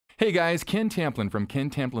Hey guys, Ken Tamplin from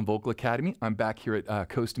Ken Tamplin Vocal Academy. I'm back here at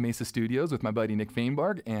Costa Mesa Studios with my buddy Nick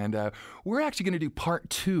Fainbarg, and we're actually going to do part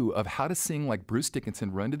 2 of how to sing like Bruce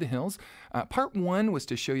Dickinson, Run to the Hills. Part 1 was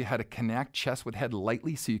to show you how to connect chest with head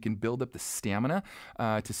lightly so you can build up the stamina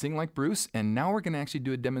to sing like Bruce, and now we're going to actually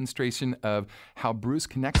do a demonstration of how Bruce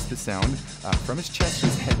connects the sound from his chest to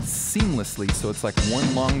his head seamlessly, so it's like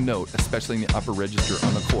one long note, especially in the upper register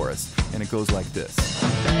on the chorus, and it goes like this.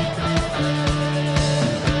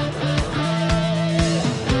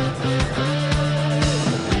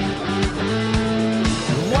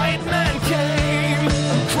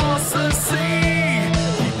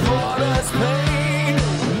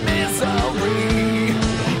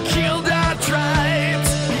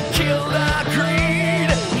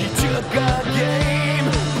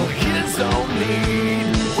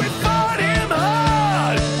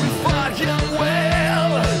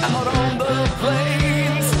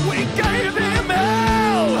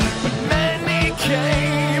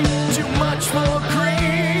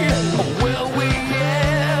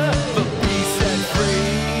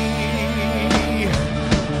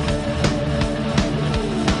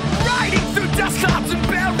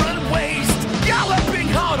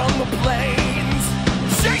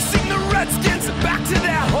 Back to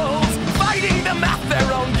their holes, fighting them at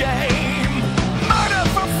their own game. Murder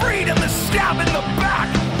for freedom, the stab in the back.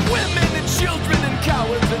 Women and children and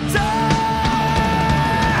cowards attack.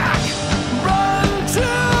 Run to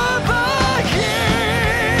the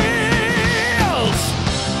hills.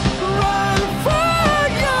 Run for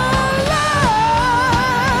your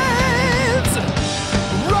lives.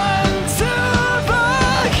 Run to the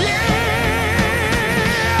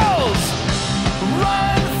hills.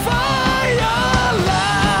 Run for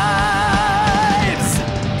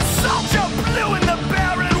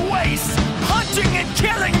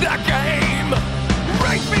killing the game,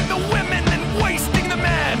 raping the women and wasting the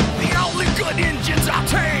men. The only good engines are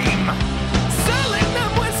tame, selling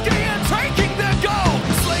them whiskey and taking their gold,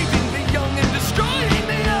 enslaving the young and destroying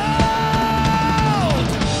the old.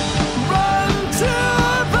 Run to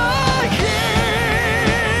the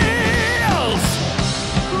hills,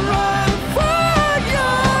 run for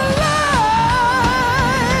your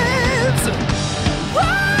lives,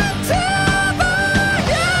 run to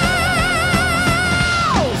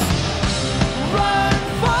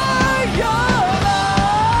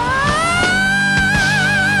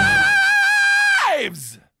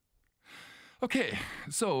Okay,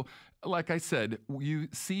 so like I said, you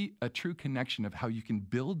see a true connection of how you can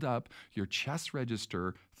build up your chest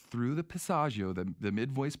register through the passaggio, the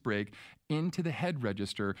mid-voice break, into the head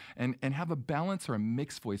register and have a balance or a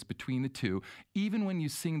mixed voice between the two, even when you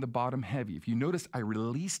sing the bottom heavy. If you notice, I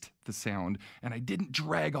released the sound and I didn't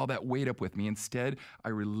drag all that weight up with me. Instead, I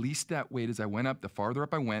released that weight as I went up. The farther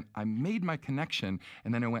up I went, I made my connection,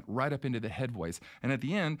 and then I went right up into the head voice. And at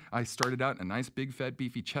the end, I started out in a nice, big, fat,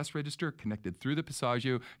 beefy chest register, connected through the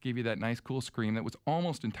passaggio, gave you that nice, cool scream that was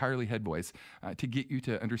almost entirely head voice to get you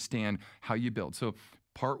to understand how you build. So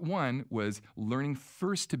part 1 was learning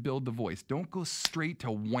first to build the voice. Don't go straight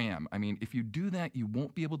to wham. I mean, if you do that, you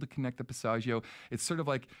won't be able to connect the passaggio. It's sort of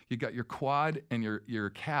like you got your quad and your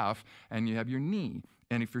calf, and you have your knee.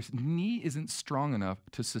 And if your knee isn't strong enough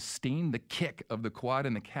to sustain the kick of the quad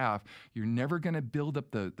and the calf, you're never going to build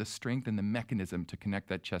up the strength and the mechanism to connect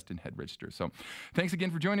that chest and head register. So thanks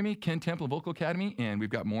again for joining me, Ken Tamplin Vocal Academy, and we've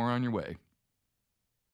got more on your way.